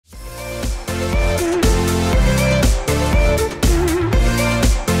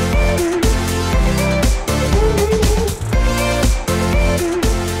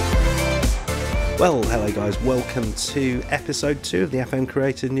Well, hello guys, welcome to episode 2 of the FM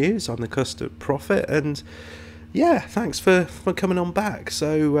Creator News. I'm the Custard Prophet, and yeah, thanks for coming on back.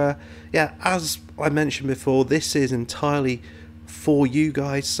 So yeah, as I mentioned before, this is entirely for you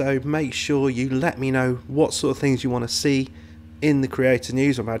guys, so make sure you let me know what sort of things you want to see in the Creator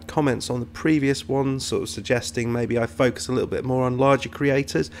News. I've had comments on the previous ones sort of suggesting maybe I focus a little bit more on larger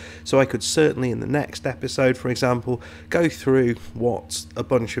creators, so I could certainly in the next episode, for example, go through what a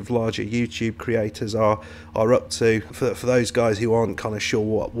bunch of larger YouTube creators are up to for those guys who aren't kind of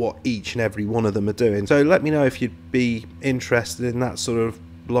sure what each and every one of them are doing. So let me know if you'd be interested in that sort of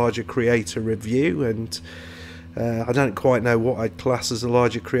larger creator review. And I don't quite know what I'd class as a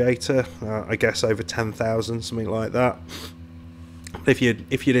larger creator. I guess over 10,000, something like that. If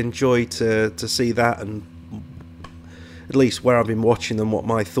you'd enjoy to see that, and at least where I've been watching them, what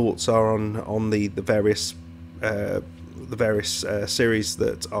my thoughts are on the various series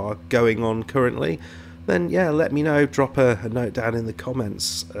that are going on currently, then yeah, let me know. Drop a note down in the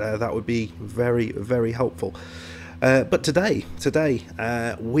comments. That would be very, very helpful. But today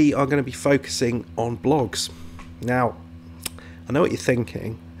we are going to be focusing on blogs. Now, I know what you're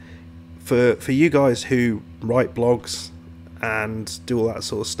thinking. For you guys who write blogs and do all that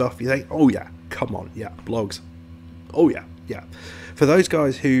sort of stuff, you think, oh yeah, come on, yeah, blogs, oh yeah. For those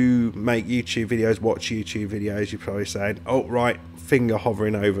guys who make YouTube videos, watch YouTube videos, you're probably saying, oh right, finger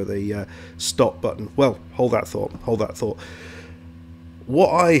hovering over the stop button. Well, hold that thought. What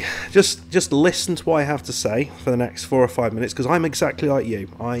I just listen to what I have to say for the next 4 or 5 minutes, because I'm exactly like you.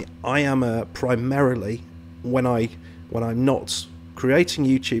 I am primarily, when I'm not creating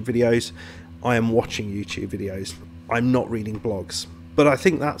YouTube videos, I am watching YouTube videos. I'm not reading blogs. But I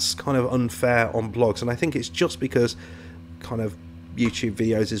think that's kind of unfair on blogs, and I think it's just because kind of YouTube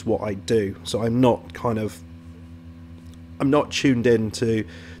videos is what I do. So I'm not tuned in to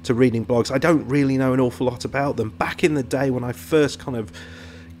reading blogs. I don't really know an awful lot about them. Back in the day when I first kind of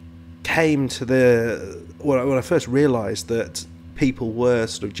came to when I first realised that people were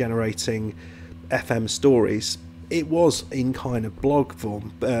sort of generating FM stories, it was in kind of blog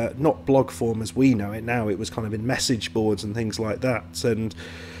form, not blog form as we know it now. It was kind of in message boards and things like that. And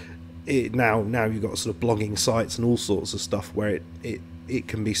now you've got sort of blogging sites and all sorts of stuff where it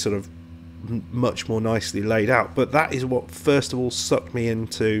can be sort of much more nicely laid out. But that is what first of all sucked me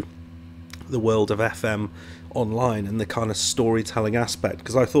into the world of FM online and the kind of storytelling aspect,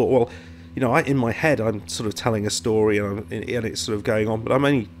 because I thought, well, you know, in my head I'm sort of telling a story and it's sort of going on, but I'm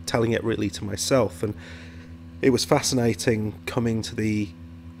only telling it really to myself. And it was fascinating coming to the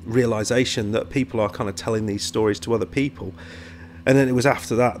realization that people are kind of telling these stories to other people. And then it was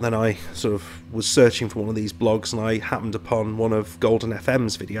after that, then I sort of was searching for one of these blogs, and I happened upon one of Golden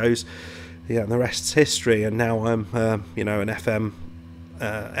FM's videos. Yeah, and the rest's history. And now I'm, you know, an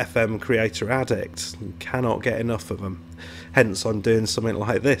FM creator addict. Cannot get enough of them. Hence, I'm doing something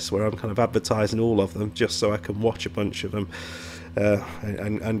like this, where I'm kind of advertising all of them just so I can watch a bunch of them.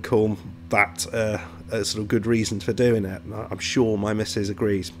 And call that a sort of good reason for doing it. I'm sure my missus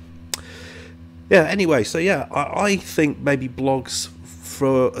agrees. Yeah, anyway, so yeah, I think maybe blogs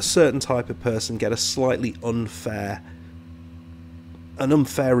for a certain type of person get a slightly unfair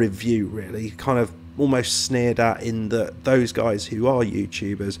review, really, kind of almost sneered at, in that those guys who are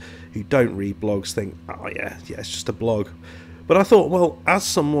YouTubers who don't read blogs think, oh yeah, it's just a blog. But I thought, well, as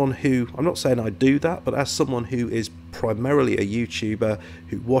someone who, I'm not saying I do that, but as someone who is primarily a YouTuber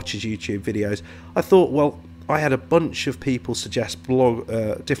who watches YouTube videos, I thought, well, I had a bunch of people suggest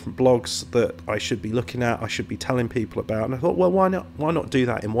different blogs that I should be looking at, I should be telling people about, and I thought, well, why not do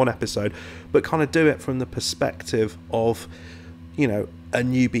that in one episode, but kind of do it from the perspective of, you know, a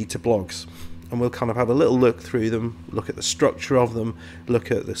newbie to blogs. And we'll kind of have a little look through them, look at the structure of them,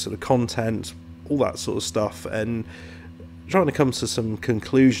 look at the sort of content, all that sort of stuff, and trying to come to some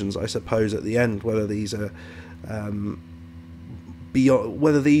conclusions, I suppose, at the end, whether these are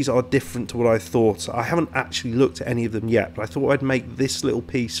whether these are different to what I thought. I haven't actually looked at any of them yet, but I thought I'd make this little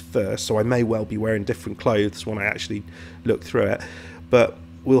piece first, so I may well be wearing different clothes when I actually look through it. But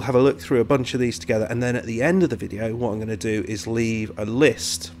we'll have a look through a bunch of these together, and then at the end of the video, what I'm going to do is leave a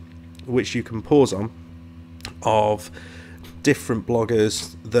list, which you can pause on, of different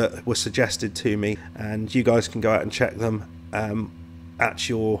bloggers that were suggested to me, and you guys can go out and check them at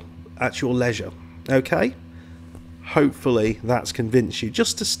your leisure. Okay, hopefully that's convinced you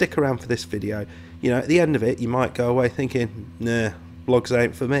just to stick around for this video. You know, at the end of it you might go away thinking, nah, blogs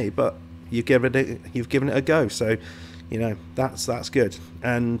ain't for me, but you've given it a go, so you know, that's good.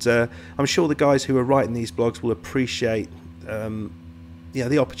 And I'm sure the guys who are writing these blogs will appreciate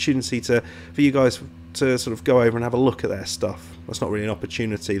the opportunity for you guys to sort of go over and have a look at their stuff. That's not really an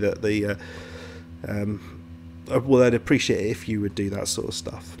opportunity that the well, I'd appreciate it if you would do that sort of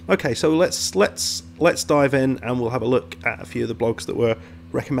stuff. Okay, so let's dive in, and we'll have a look at a few of the blogs that were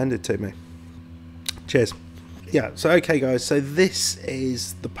recommended to me. Cheers. Yeah, so okay guys, so this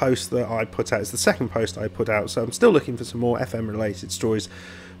is the post that I put out. It's the second post I put out, so I'm still looking for some more FM related stories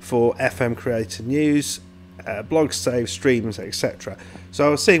for FM creator news, blogs, saves, streams, etc. So I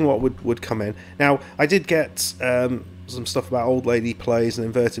was seeing what would come in. Now, I did get some stuff about Old Lady Plays and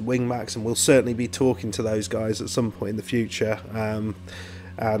Inverted Wingbacks, and we'll certainly be talking to those guys at some point in the future.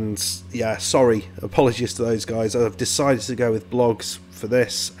 And yeah, sorry, apologies to those guys. I've decided to go with blogs for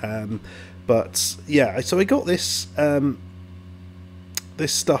this. But yeah, so we got this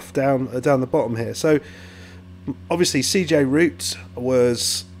this stuff down the bottom here. So obviously CJ Wroot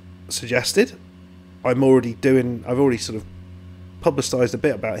was suggested. I've already sort of publicised a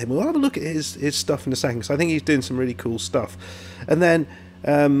bit about him. We'll have a look at his stuff in a second, because I think he's doing some really cool stuff. And then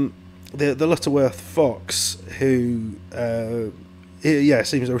the Lutterworth Fox, who yeah,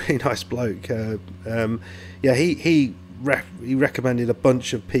 seems a really nice bloke. Yeah, he recommended a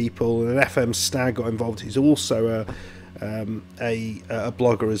bunch of people, and an FM Stag got involved. He's also a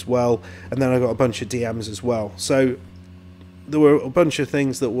blogger as well, and then I got a bunch of DMs as well. So there were a bunch of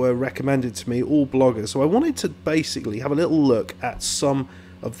things that were recommended to me, all bloggers. So I wanted to basically have a little look at some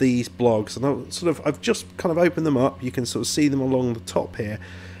of these blogs, and I've just kind of opened them up. You can sort of see them along the top here,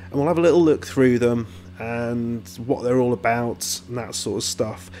 and we'll have a little look through them and what they're all about and that sort of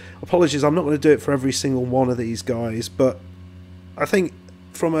stuff. Apologies, I'm not going to do it for every single one of these guys, but I think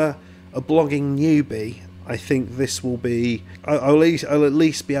from a blogging newbie, I think this will be, I'll at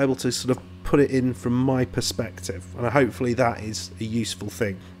least be able to sort of put it in from my perspective, and hopefully that is a useful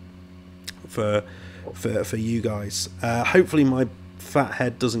thing for you guys. Hopefully my fat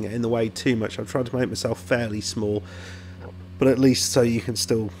head doesn't get in the way too much. I've tried to make myself fairly small, but at least so you can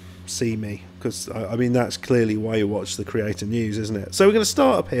still see me, because I mean that's clearly why you watch the creator news, isn't it? So we're going to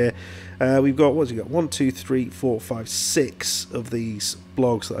start up here. We've got, what's it got, 1 2 3 4 5 6 of these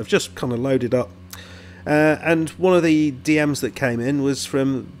blogs that I've just kind of loaded up, and one of the DMs that came in was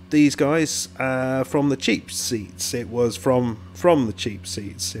from these guys, from the Cheap Seats. It was from the Cheap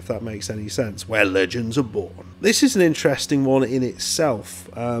Seats, if that makes any sense, where legends are born. This is an interesting one in itself.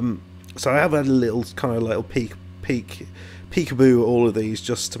 So I have had a little peekaboo at all of these,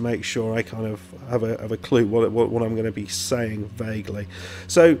 just to make sure I kind of have a clue what I'm going to be saying vaguely.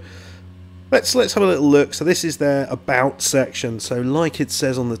 So let's have a little look. So this is their about section. So like it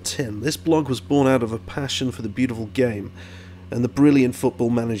says on the tin, this blog was born out of a passion for the beautiful game and the brilliant Football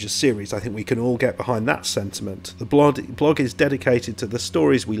Manager series. I think we can all get behind that sentiment. The blog is dedicated to the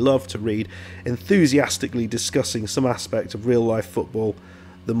stories we love to read, enthusiastically discussing some aspect of real life football.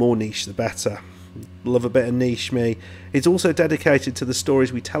 The more niche the better. Love a bit of niche, me. It's also dedicated to the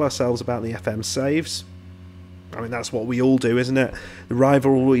stories we tell ourselves about the FM saves. I mean, that's what we all do, isn't it? The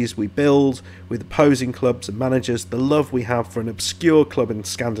rivalries we build with opposing clubs and managers, the love we have for an obscure club in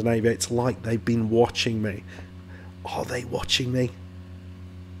Scandinavia. It's like they've been watching me. Are they watching me?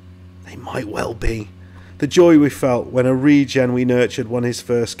 They might well be. The joy we felt when a regen we nurtured won his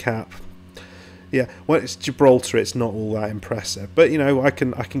first cap. Yeah, when it's Gibraltar, it's not all that impressive, but you know, I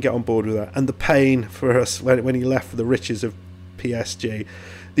can get on board with that. And the pain for us when he left for the riches of PSG,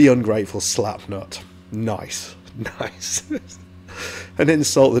 the ungrateful slapnut. Nice, nice. An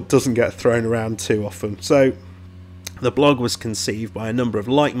insult that doesn't get thrown around too often. So the blog was conceived by a number of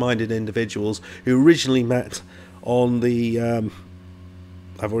like-minded individuals who originally met on the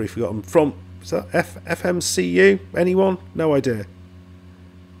I've already forgotten, from, is that FMCU? Anyone? No idea.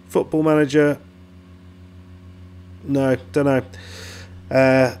 Football Manager. No, don't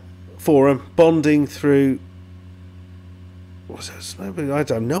know. Forum, bonding through. What's that? I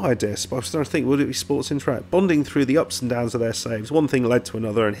have no idea. I was trying to think, would it be Sports Interact? Bonding through the ups and downs of their saves. One thing led to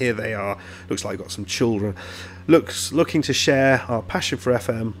another, and here they are. Looks like I've got some children. Looking to share our passion for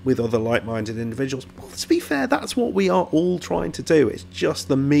FM with other like-minded individuals. Well, to be fair, that's what we are all trying to do. It's just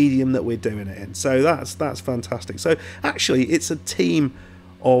the medium that we're doing it in. So that's fantastic. So actually, it's a team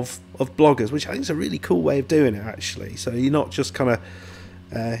of bloggers, which I think is a really cool way of doing it, actually. So you're not just kind of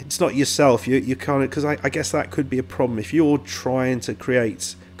it's not yourself, you kind of, because I guess that could be a problem if you're trying to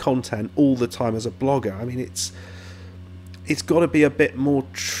create content all the time as a blogger. I mean, it's got to be a bit more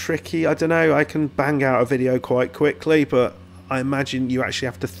tricky. I don't know, I can bang out a video quite quickly, but I imagine you actually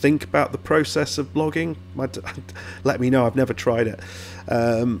have to think about the process of blogging. Let me know, I've never tried it.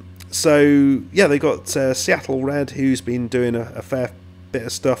 So yeah, they got Seattle Red, who's been doing a fair bit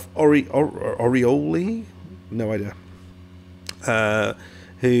of stuff. Orioli, no idea.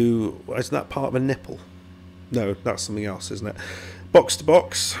 Who is that part of a nipple? No, that's something else, isn't it? Box to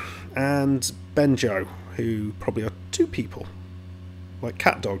Box and Benjo, who probably are 2 people, like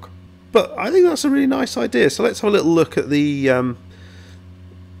cat dog. But I think that's a really nice idea. So let's have a little look at the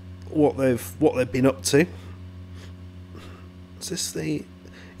what they've been up to. Is this the...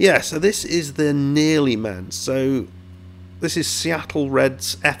 Yeah, so this is the Nearly Men. So this is Seattle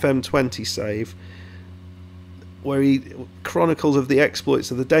Red's FM20 save, where he chronicles of the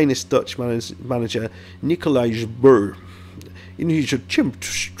exploits of the Danish-Dutch manager Nicolai Burr in his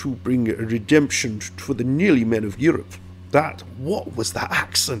attempt to bring a redemption for the Nearly Men of Europe. What was that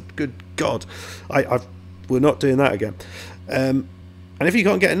accent? Good God. We're not doing that again. And if you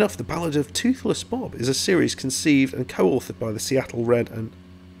can't get enough, The Ballad of Toothless Bob is a series conceived and co-authored by the Seattle Red, and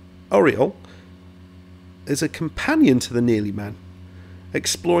Oriole is a companion to the Nearly Men,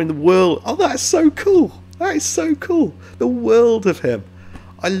 exploring the world. Oh, that's so cool. That is so cool. The world of him.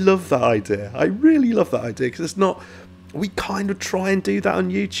 I love that idea. I really love that idea, because it's not... We kind of try and do that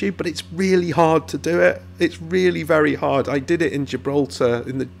on YouTube, but it's really hard to do it. It's really very hard. I did it in Gibraltar,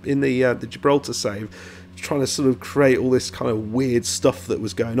 in the Gibraltar save, trying to sort of create all this kind of weird stuff that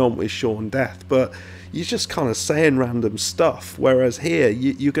was going on with Sean Death, but you're just kind of saying random stuff, whereas here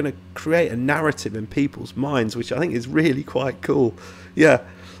you're going to create a narrative in people's minds, which I think is really quite cool. Yeah,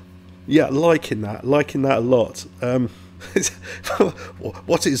 liking that a lot.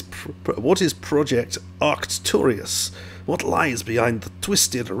 What is Project Arcturus? What lies behind the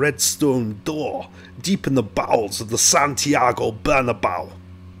twisted red stone door deep in the bowels of the Santiago Bernabeu?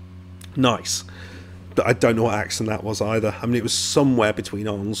 Nice. But I don't know what accent that was either. I mean, it was somewhere between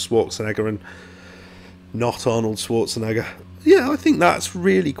Arnold Schwarzenegger and not Arnold Schwarzenegger. Yeah, I think that's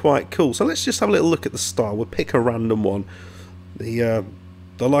really quite cool. So let's just have a little look at the style. We'll pick a random one. The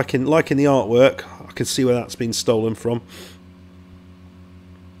liking the artwork. I can see where that's been stolen from.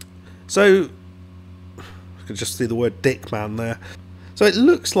 So I can just see the word Dick Man there. So it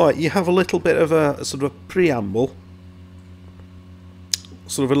looks like you have a little bit of a sort of a preamble,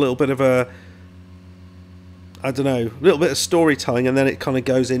 sort of a little bit of a, I don't know, a little bit of storytelling, and then it kind of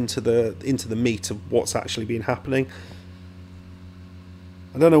goes into the meat of what's actually been happening.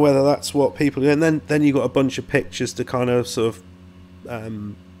 I don't know whether that's what people do, and then you got a bunch of pictures to kind of sort of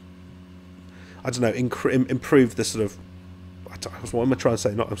I don't know, improve the sort of, what am I trying to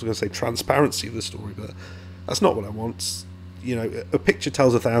say? I was going to say transparency of the story, but that's not what I want. You know, a picture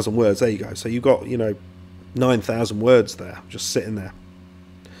tells 1,000 words. There you go. So you've got, 9,000 words there, just sitting there,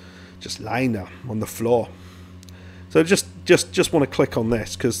 just lying there on the floor. So just want to click on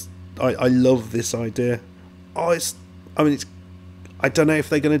this because I love this idea. I don't know if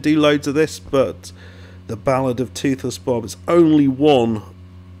they're going to do loads of this, but the Ballad of Toothless Bob is only one.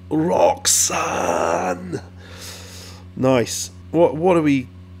 Roxanne! Nice. What are we...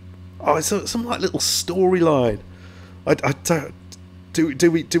 Oh, it's some like little storyline. I don't...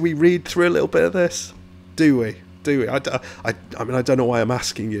 Do we read through a little bit of this? Do we? I mean, I don't know why I'm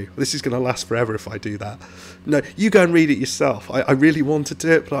asking you. This is going to last forever if I do that. No, you go and read it yourself. I really want to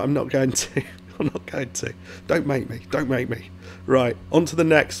do it, but I'm not going to. I'm not going to. Don't make me. Don't make me. Right, on to the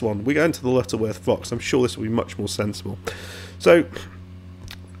next one. We're going to the Lutterworth Fox. I'm sure this will be much more sensible. So...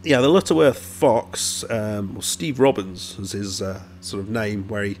 yeah, the Lutterworth Fox, or Steve Robbins was his sort of name,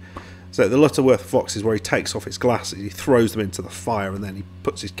 so the Lutterworth Fox is where he takes off his glasses, he throws them into the fire, and then he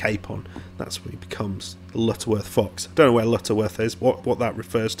puts his cape on. That's when he becomes the Lutterworth Fox. I don't know where Lutterworth is, what that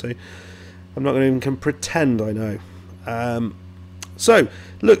refers to. I'm not going to even pretend I know. So,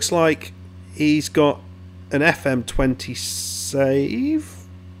 looks like he's got an FM20 save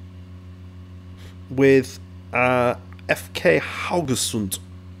with FK Haugesund.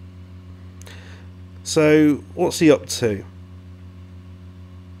 So, what's he up to?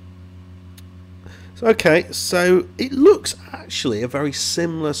 Okay, so it looks actually a very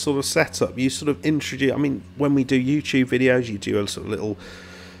similar sort of setup. You sort of introduce, I mean, when we do YouTube videos, you do a sort of little,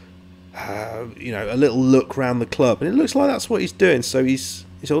 a little look around the club, and it looks like that's what he's doing. So he's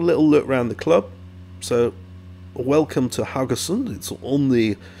a little look around the club. So, welcome to Haugesund. It's on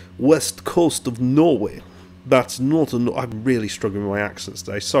the west coast of Norway. That's not I'm really struggling with my accents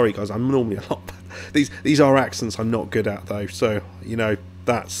today. Sorry, guys. I'm normally a lot better. These are accents I'm not good at, though. So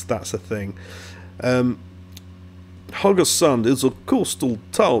that's a thing. Haugesund is a coastal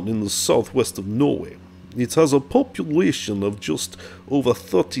town in the southwest of Norway. It has a population of just over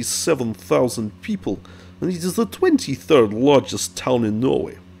 37,000 people, and it is the 23rd largest town in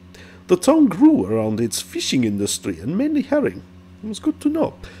Norway. The town grew around its fishing industry and mainly herring. It was good to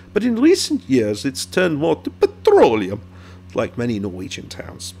know. But in recent years, it's turned more to petroleum, like many Norwegian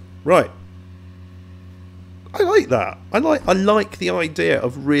towns. Right. I like that. I like the idea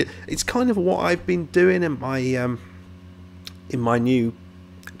of it's kind of what I've been doing in my new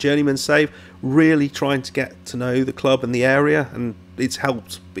journeyman save, really trying to get to know the club and the area, and it's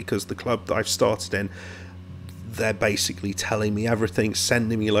helped because the club that I've started in, they're basically telling me everything,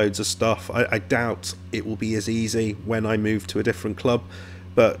 sending me loads of stuff. I doubt it will be as easy when I move to a different club,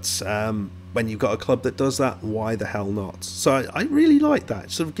 but when you've got a club that does that, why the hell not? So I really like that.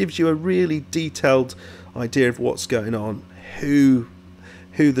 It sort of gives you a really detailed idea of what's going on, who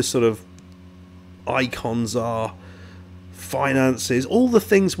the sort of icons are, finances, all the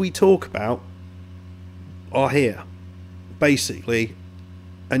things we talk about are here, basically,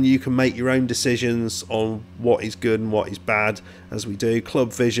 and you can make your own decisions on what is good and what is bad, as we do.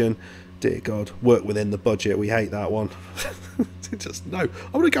 Club vision, dear God, work within the budget. We hate that one. Just no,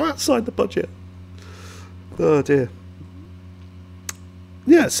 I want to go outside the budget. Oh dear.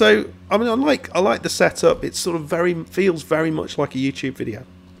 Yeah, so I mean, I like the setup. It's sort of feels very much like a YouTube video.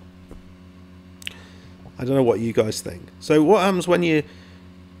 I don't know what you guys think. So what happens when you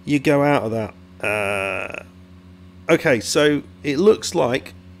go out of that? Okay, so it looks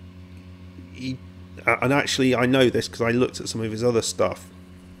like and actually I know this because I looked at some of his other stuff.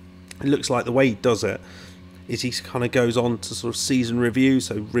 It looks like the way he does it is he kind of goes on to sort of season review,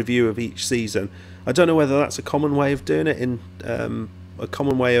 so review of each season. I don't know whether that's a common way of doing it, in a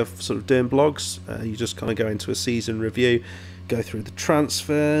common way of sort of doing blogs. You just kind of go into a season review, go through the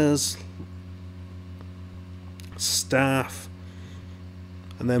transfers, staff,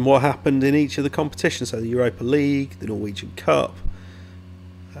 and then what happened in each of the competitions. So the Europa League, the Norwegian Cup,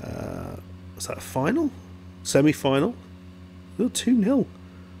 was that a final? Semi-final? 2-0.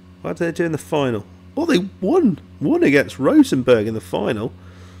 Why did they do in the final? Well, they won against Rosenborg in the final.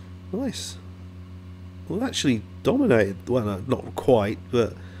 Nice. Well, actually dominated. Well, no, not quite,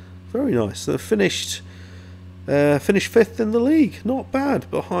 but very nice. So finished 5th in the league. Not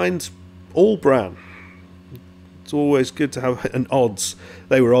bad, behind Allbrand. It's always good to have an odds.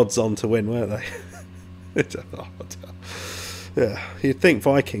 They were odds on to win, weren't they? Yeah, you'd think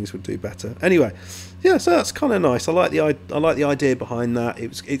Vikings would do better. Anyway, yeah, so that's kind of nice. I like the idea behind that.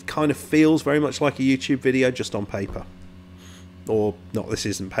 It kind of feels very much like a YouTube video, just on paper. Or not. This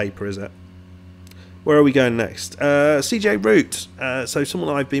isn't paper, is it? Where are we going next? CJ Wroot. So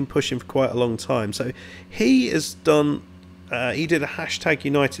someone I've been pushing for quite a long time. So he has done. He did a hashtag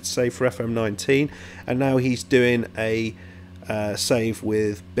United save for FM19, and now he's doing a save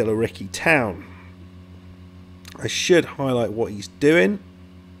with Billericay Town. I should highlight what he's doing.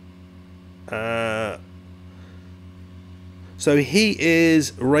 So he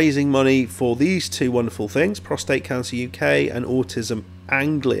is raising money for these two wonderful things, Prostate Cancer UK and Autism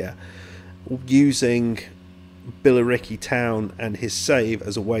Anglia, using Billericay Town and his save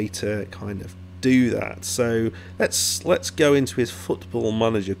as a way to kind of do that. So let's go into his Football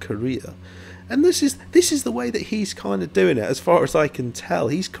Manager career, and this is the way that he's kind of doing it, as far as I can tell.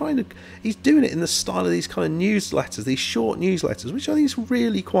 He's doing it in the style of these kind of newsletters, these short newsletters, which I think is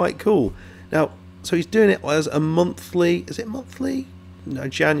really quite cool. Now, so he's doing it as a monthly. Is it monthly? No,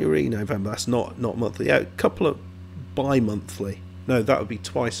 January, November. That's not monthly. Yeah, a couple of bi-monthly. No, that would be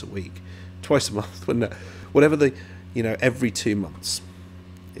twice a week, twice a month, wouldn't it? Whatever the, every 2 months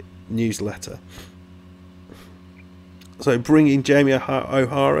newsletter. So bringing Jamie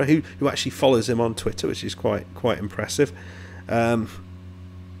O'Hara, who actually follows him on Twitter, which is quite impressive. I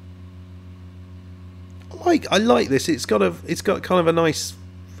like this. It's got kind of a nice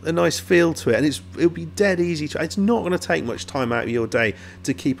feel to it, and it'll be dead easy to. It's not going to take much time out of your day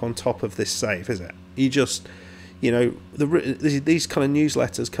to keep on top of this save, is it? You just, these kind of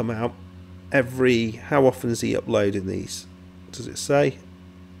newsletters come out every. How often is he uploading these? Does it say?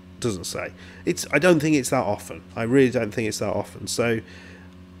 Doesn't say. I don't think it's that often. I really don't think it's that often. So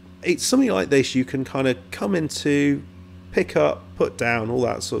it's something like this you can kind of come into, pick up, put down, all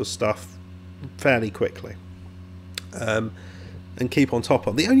that sort of stuff fairly quickly, and keep on top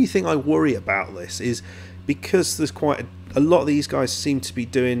of. The only thing I worry about this is because there's quite a lot of these guys seem to be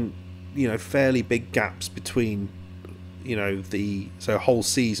doing fairly big gaps between so a whole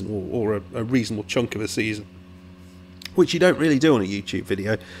season or a reasonable chunk of a season, which you don't really do on a YouTube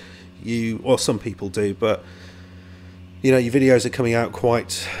video. Or some people do, but your videos are coming out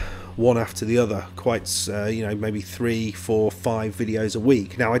quite one after the other, quite maybe 3, 4, 5 videos a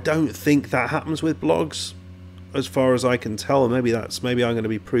week. Now I don't think that happens with blogs, as far as I can tell, and maybe I'm going to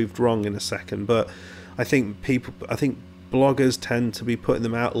be proved wrong in a second, but I think bloggers tend to be putting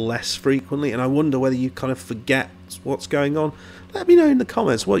them out less frequently, and I wonder whether you kind of forget what's going on. Let me know in the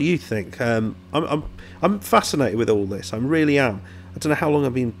comments what you think. I'm fascinated with all this. I really am. I don't know how long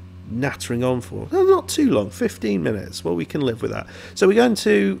I've been nattering on for. No, not too long. 15 minutes. Well, we can live with that. So we're going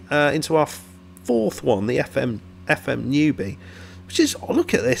to into our fourth one, the FM newbie, which is, oh,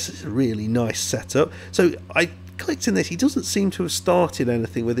 look at this, it's a really nice setup. So I clicked in this. He doesn't seem to have started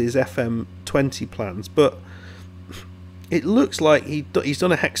anything with his FM20 plans, but it looks like he's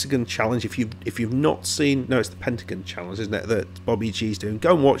done a hexagon challenge. If you've not seen, no, it's the pentagon challenge, isn't it, that Bobby G's doing?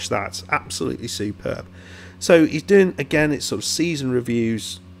 Go and watch that. It's absolutely superb. So he's doing, again, it's sort of season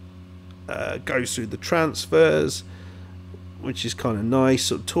reviews, goes through the transfers, which is kind of nice,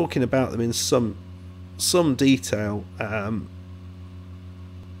 sort of talking about them in some detail,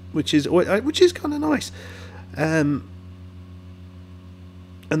 which is kind of nice. And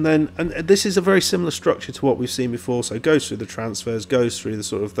this is a very similar structure to what we've seen before. So it goes through the transfers, goes through the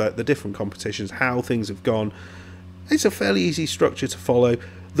sort of the different competitions, how things have gone. It's a fairly easy structure to follow.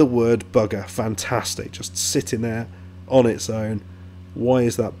 The word bugger, fantastic, just sitting there on its own. Why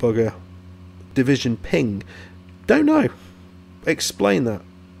is that bugger? Division ping, don't know. Explain that.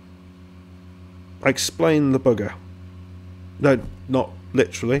 Explain the bugger. No, not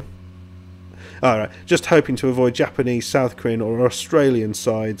literally. Alright, just hoping to avoid Japanese, South Korean or Australian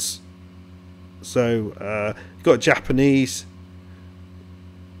sides. So, you've got Japanese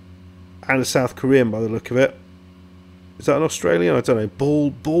and a South Korean by the look of it. Is that an Australian? I don't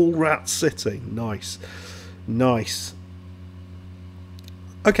know. Ball Rat City. Nice. Nice.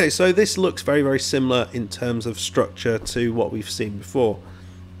 Okay, so this looks very, very similar in terms of structure to what we've seen before.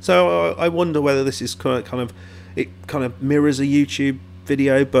 So I wonder whether this is kind of mirrors a YouTube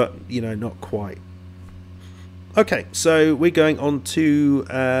video, but you know, not quite. Okay, so we're going on to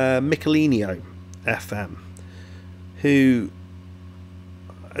Michelinio FM, who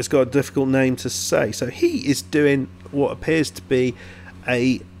has got a difficult name to say. So he is doing what appears to be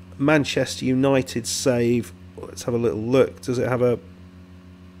a Manchester United save. Let's have a little look. Does it have a...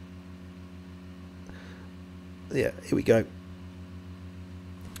 Yeah, here we go.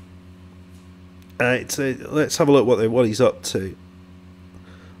 Let's have a look what he's up to.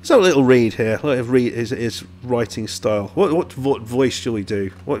 Let's have a little read here. Let's read his writing style. What voice shall we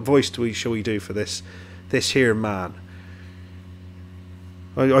do? What voice shall we do for this here man?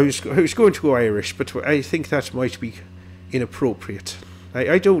 I was going to go Irish, but I think that might be inappropriate.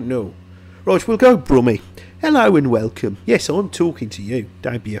 I don't know. Right, we'll go Brummy. Hello and welcome. Yes, I'm talking to you.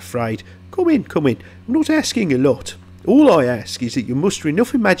 Don't be afraid. Come in, come in. I'm not asking a lot. All I ask is that you muster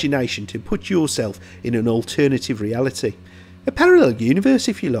enough imagination to put yourself in an alternative reality. A parallel universe,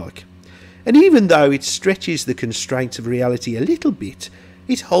 if you like. And even though it stretches the constraints of reality a little bit,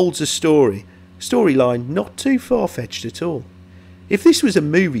 it holds a storyline not too far-fetched at all. If this was a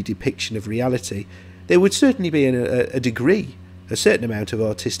movie depiction of reality, there would certainly be a certain amount of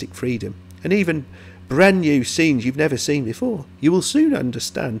artistic freedom, and even brand new scenes you've never seen before. You will soon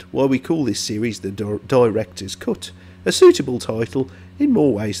understand why we call this series the Director's Cut, a suitable title in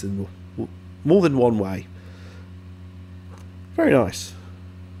more than one way. Very nice.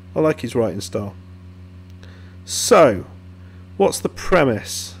 I like his writing style. So, what's the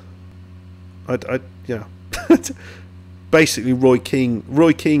premise? Yeah. Basically, Roy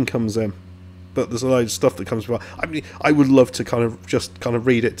Keane comes in, but there's a load of stuff that comes from. I mean, I would love to kind of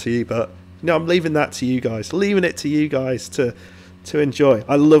read it to you, but no, I'm leaving that to you guys. Leaving it to you guys to enjoy.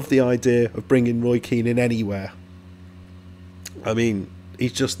 I love the idea of bringing Roy Keane in anywhere. I mean,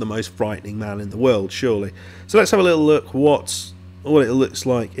 he's just the most frightening man in the world, surely. So let's have a little look what it looks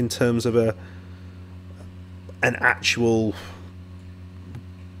like in terms of an actual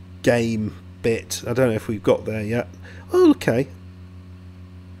game bit. I don't know if we've got there yet. Oh, okay.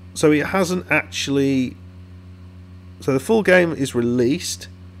 So it hasn't actually... So the full game is released,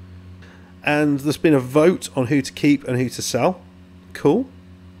 and there's been a vote on who to keep and who to sell. Cool.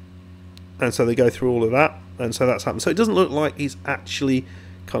 And so they go through all of that, and so that's happened. So it doesn't look like he's actually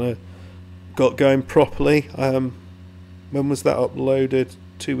kind of got going properly. When was that uploaded?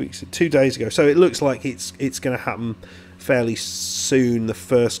 2 days ago. So it looks like it's going to happen fairly soon. The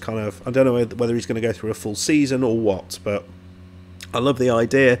first kind of, I don't know whether he's going to go through a full season or what, but I love the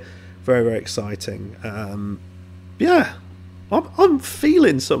idea. Very, very exciting. Yeah, I'm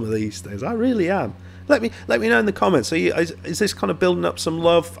feeling some of these things. I really am. Let me know in the comments. Is this kind of building up some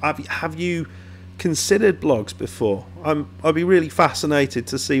love? Have you considered blogs before? I'd be really fascinated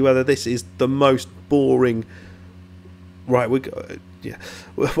to see whether this is the most boring. Right,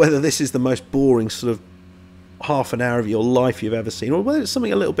 whether this is the most boring sort of half an hour of your life you've ever seen, or whether it's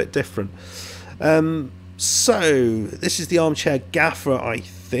something a little bit different. So this is the Armchair Gaffer, I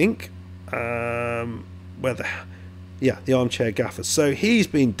think. The Armchair Gaffer. So he's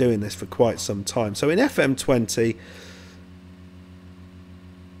been doing this for quite some time. So in FM20,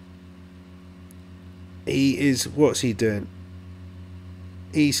 what's he doing?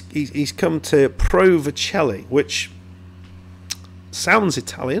 He's come to Pro Vercelli, which Sounds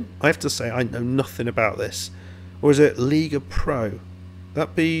Italian. I have to say I know nothing about this. Or is it Liga Pro?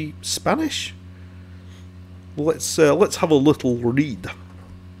 That be Spanish? Let's have a little read.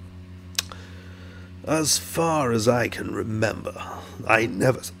 As far as I can remember, I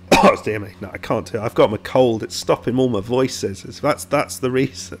never... Oh, dear me. No, I can't do it. I've got my cold. It's stopping all my voices. That's the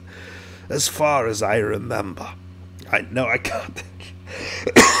reason. As far as I remember. I can't.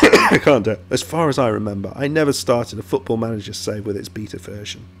 I can't do it. As far as I remember, I never started a Football Manager save with its beta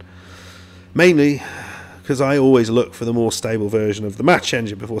version. Mainly because I always look for the more stable version of the match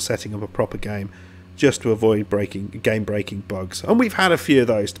engine before setting up a proper game, just to avoid game-breaking bugs. And we've had a few of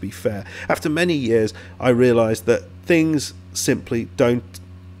those, to be fair. After many years, I realised that things simply don't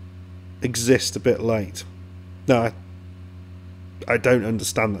exist a bit late. No, I don't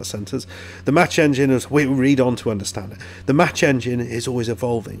understand that sentence. The match engine is... We read on to understand it. The match engine is always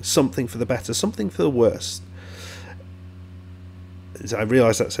evolving. Something for the better, something for the worse. I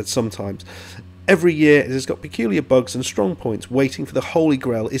realise that said sometimes. Every year it has got peculiar bugs and strong points. Waiting for the Holy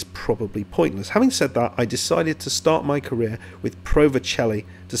Grail is probably pointless. Having said that, I decided to start my career with Provercelli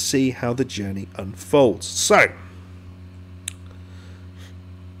to see how the journey unfolds. So,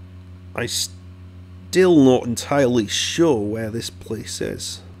 I still not entirely sure where this place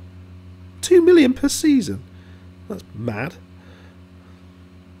is. 2 million per season. That's mad.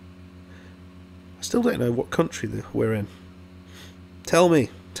 I still don't know what country we're in. Tell me.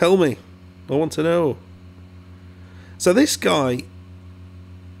 I want to know. So this guy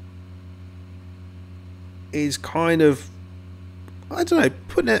is kind of, I don't know,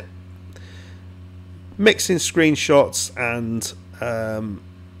 putting it, mixing screenshots and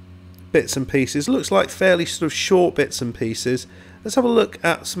bits and pieces. Looks like fairly sort of short bits and pieces. Let's have a look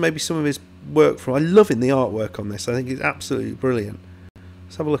at maybe some of his work from. I'm loving the artwork on this. I think it's absolutely brilliant.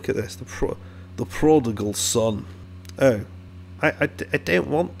 Let's have a look at this. The Prodigal Son. Oh, I don't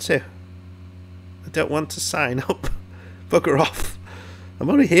want to. I don't want to sign up. Bugger off. I'm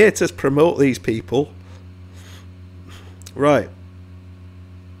only here to promote these people. Right.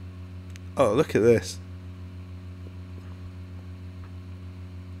 Oh, look at this.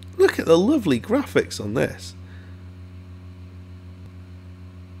 Look at the lovely graphics on this.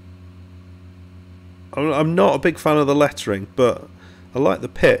 I'm not a big fan of the lettering, but I like the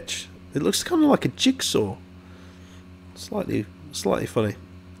pitch. It looks kind of like a jigsaw. Slightly funny.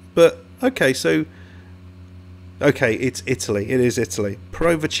 But, okay, so... Okay, it's Italy. It is Italy.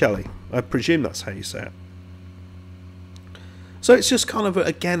 Provercelli. I presume that's how you say it. So it's just kind of,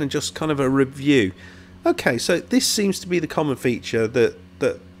 again, just kind of a review. Okay, so this seems to be the common feature that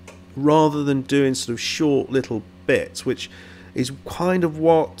rather than doing sort of short little bits, which is kind of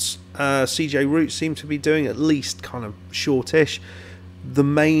what CJ Wroot seemed to be doing, at least kind of shortish, the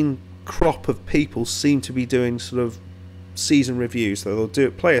main crop of people seem to be doing sort of season reviews. So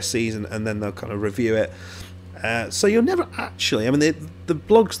they'll play a season and then they'll kind of review it. So you're never actually, I mean, the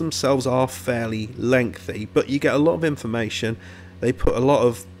blogs themselves are fairly lengthy, but you get a lot of information. They put a lot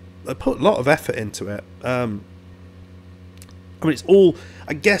of effort into it. I mean, it's all,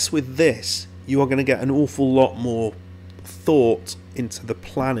 I guess with this, you are going to get an awful lot more thought into the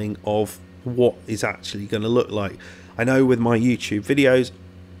planning of what is actually going to look like. I know with my YouTube videos,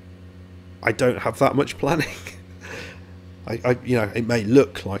 I don't have that much planning. You know, it may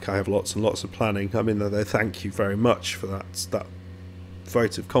look like I have lots and lots of planning. I mean, they thank you very much for that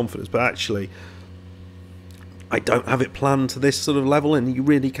vote of confidence, but actually, I don't have it planned to this sort of level, and you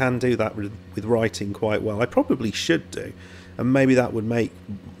really can do that with writing quite well. I probably should do, and maybe that would make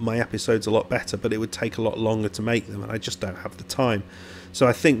my episodes a lot better, but it would take a lot longer to make them, and I just don't have the time. So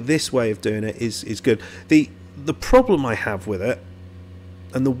I think this way of doing it is good. The problem I have with it,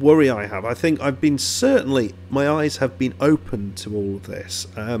 and the worry I have, I think I've been my eyes have been open to all of this.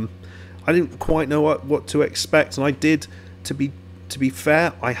 I didn't quite know what to expect, and I did, to be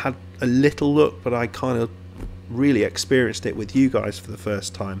fair, I had a little look, but I kind of really experienced it with you guys for the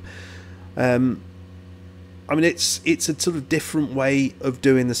first time. I mean, it's a sort of different way of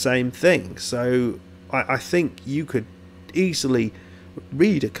doing the same thing. So I think you could easily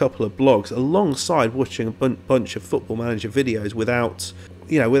read a couple of blogs alongside watching a bunch of Football Manager videos without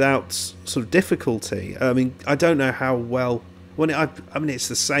sort of difficulty. I mean, I don't know how well. I mean, it's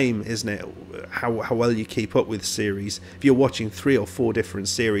the same, isn't it? How well you keep up with series. If you're watching 3 or 4 different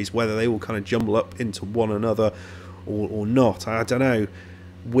series, whether they all kind of jumble up into one another or not, I don't know.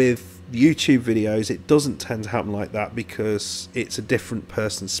 With YouTube videos, it doesn't tend to happen like that because it's a different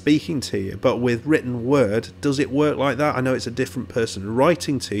person speaking to you. But with written word, does it work like that? I know it's a different person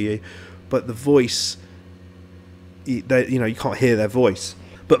writing to you, but the voice, you can't hear their voice.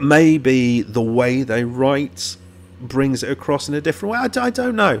 But maybe the way they write brings it across in a different way. I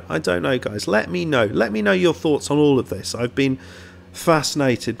don't know. I don't know, guys. Let me know. Let me know your thoughts on all of this. I've been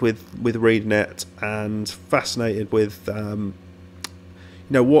fascinated with reading it, and fascinated with you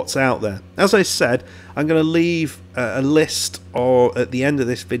know, what's out there. As I said, I'm going to leave a list at the end of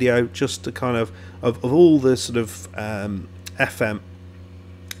this video, just to kind of all the sort of FM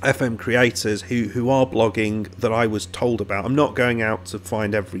creators who are blogging that I was told about. I'm not going out to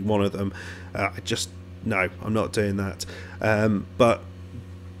find every one of them. No, I'm not doing that. But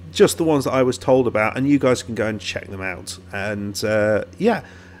just the ones that I was told about, and you guys can go and check them out. And yeah,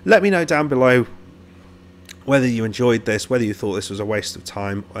 let me know down below whether you enjoyed this, whether you thought this was a waste of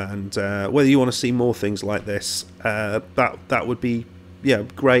time, and whether you want to see more things like this. That would be, yeah,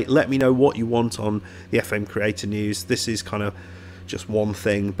 great. Let me know what you want on the FM Creator News. This is kind of just one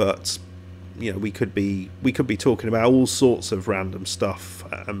thing, but you know, we could be talking about all sorts of random stuff.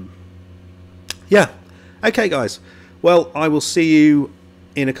 Yeah, okay, guys. Well, I will see you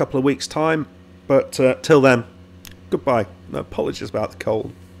in a couple of weeks' time, but till then, goodbye. No, apologies about the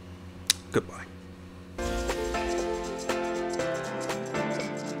cold. Goodbye.